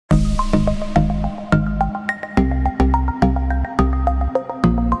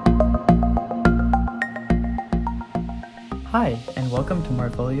Hi, and welcome to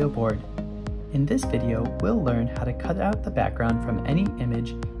Morpholio Board. In this video, we'll learn how to cut out the background from any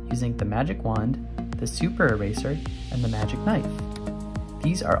image using the magic wand, the super eraser, and the magic knife.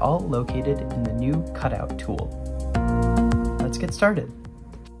 These are all located in the new cutout tool. Let's get started.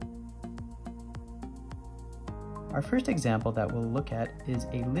 Our first example that we'll look at is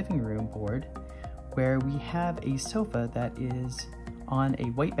a living room board where we have a sofa that is on a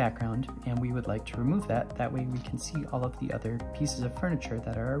white background, and we would like to remove that. That way we can see all of the other pieces of furniture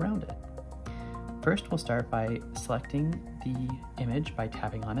that are around it. First, we'll start by selecting the image by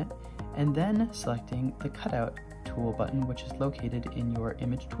tapping on it, and then selecting the cutout tool button, which is located in your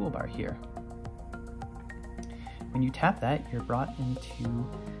image toolbar here. When you tap that, you're brought into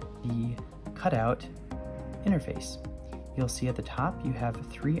the cutout interface. You'll see at the top you have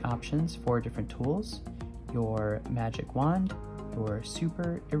 3 options for different tools: your magic wand, your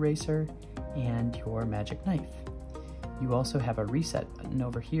super eraser, and your magic knife. You also have a reset button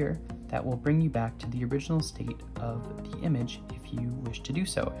over here that will bring you back to the original state of the image if you wish to do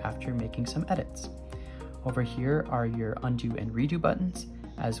so after making some edits. Over here are your undo and redo buttons,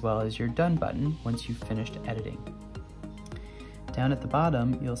 as well as your done button once you've finished editing. Down at the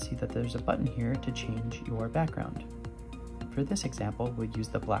bottom, you'll see that there's a button here to change your background. For this example, we'll use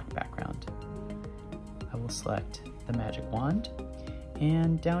the black background. I will select the magic wand,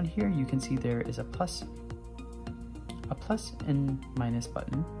 and down here you can see there is a plus and minus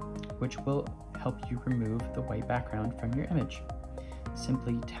button, which will help you remove the white background from your image.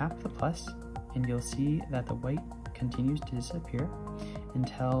 Simply tap the plus and you'll see that the white continues to disappear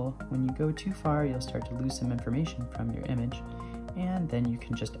until when you go too far you'll start to lose some information from your image, and then you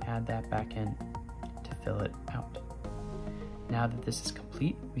can just add that back in to fill it out. Now that this is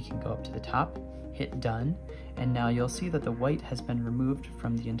complete, we can go up to the top, hit done, and now you'll see that the white has been removed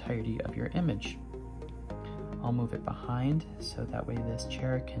from the entirety of your image. I'll move it behind so that way this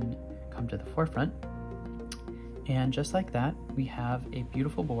chair can come to the forefront. And just like that, we have a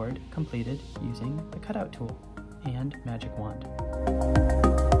beautiful board completed using the cutout tool and magic wand.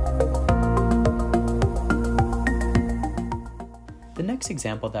 The next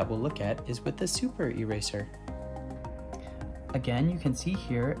example that we'll look at is with the super eraser. Again, you can see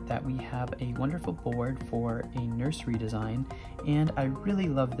here that we have a wonderful board for a nursery design, and I really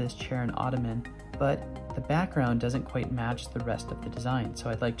love this chair and ottoman, but the background doesn't quite match the rest of the design, so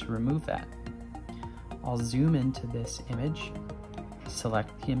I'd like to remove that. I'll zoom into this image,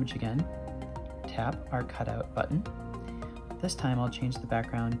 select the image again, tap our cutout button. This time I'll change the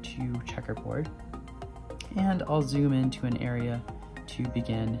background to checkerboard, and I'll zoom into an area to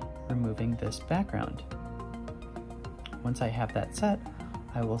begin removing this background. Once I have that set,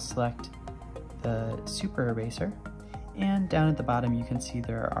 I will select the super eraser, and down at the bottom you can see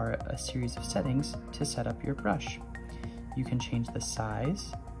there are a series of settings to set up your brush. You can change the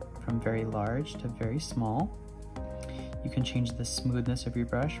size from very large to very small. You can change the smoothness of your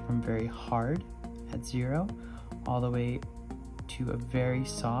brush from very hard at 0 all the way to a very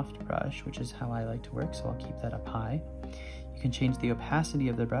soft brush, which is how I like to work, so I'll keep that up high. You can change the opacity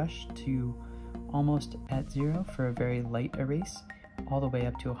of the brush to almost at 0 for a very light erase, all the way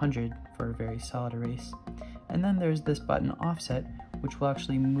up to 100 for a very solid erase. And then there's this button offset, which will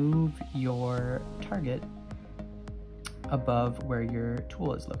actually move your target above where your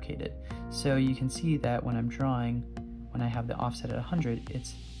tool is located. So you can see that when I'm drawing, when I have the offset at 100,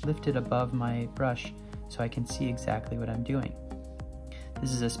 it's lifted above my brush so I can see exactly what I'm doing.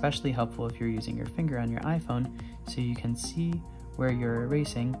 This is especially helpful if you're using your finger on your iPhone, so you can see where you're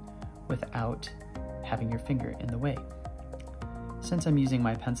erasing without having your finger in the way. Since I'm using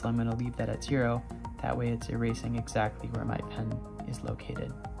my pencil, I'm going to leave that at 0. That way it's erasing exactly where my pen is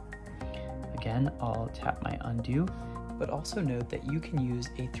located. Again, I'll tap my undo, but also note that you can use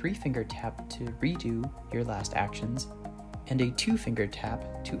a 3-finger tap to redo your last actions and a 2-finger tap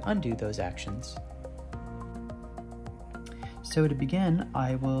to undo those actions. So to begin,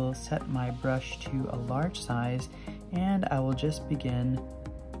 I will set my brush to a large size, and I will just begin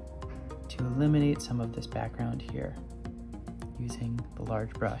to eliminate some of this background here using the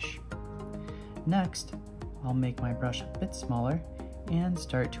large brush. Next, I'll make my brush a bit smaller and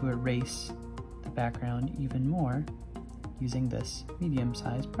start to erase the background even more using this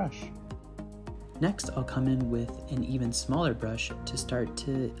medium-sized brush. Next, I'll come in with an even smaller brush to start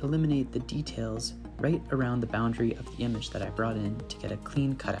to eliminate the details right around the boundary of the image that I brought in to get a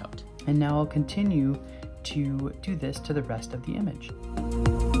clean cutout. And now I'll continue to do this to the rest of the image.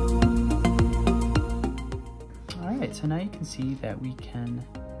 Alright, so now you can see that we can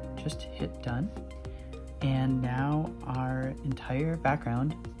just hit done, and now our entire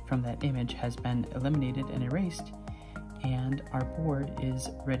background from that image has been eliminated and erased, and our board is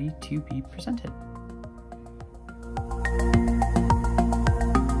ready to be presented.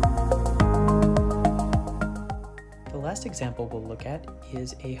 The last example we'll look at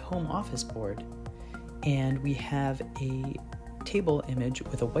is a home office board, and we have a table image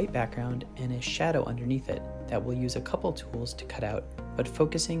with a white background and a shadow underneath it that we'll use a couple tools to cut out, but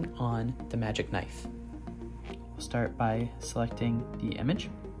focusing on the magic knife. We'll start by selecting the image,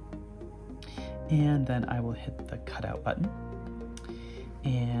 and then I will hit the cutout button.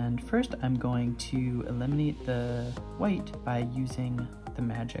 And first I'm going to eliminate the white by using the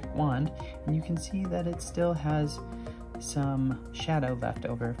magic wand, and you can see that it still has some shadow left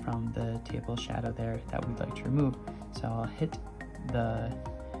over from the table shadow there that we'd like to remove. So I'll hit the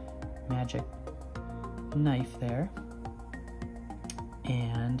magic knife there,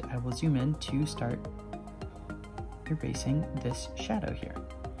 and I will zoom in to start erasing this shadow here.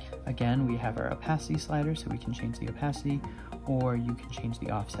 Again, we have our opacity slider, so we can change the opacity, or you can change the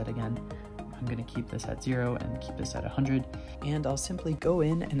offset again. I'm going to keep this at 0 and keep this at 100, and I'll simply go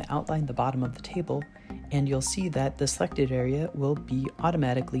in and outline the bottom of the table, and you'll see that the selected area will be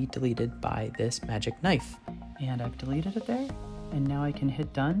automatically deleted by this magic knife. And I've deleted it there, and now I can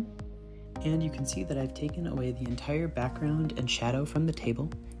hit done, and you can see that I've taken away the entire background and shadow from the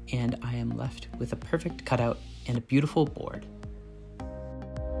table, and I am left with a perfect cutout and a beautiful board.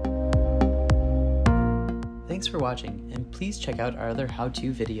 Thanks for watching, and please check out our other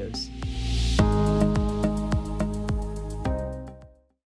how-to videos.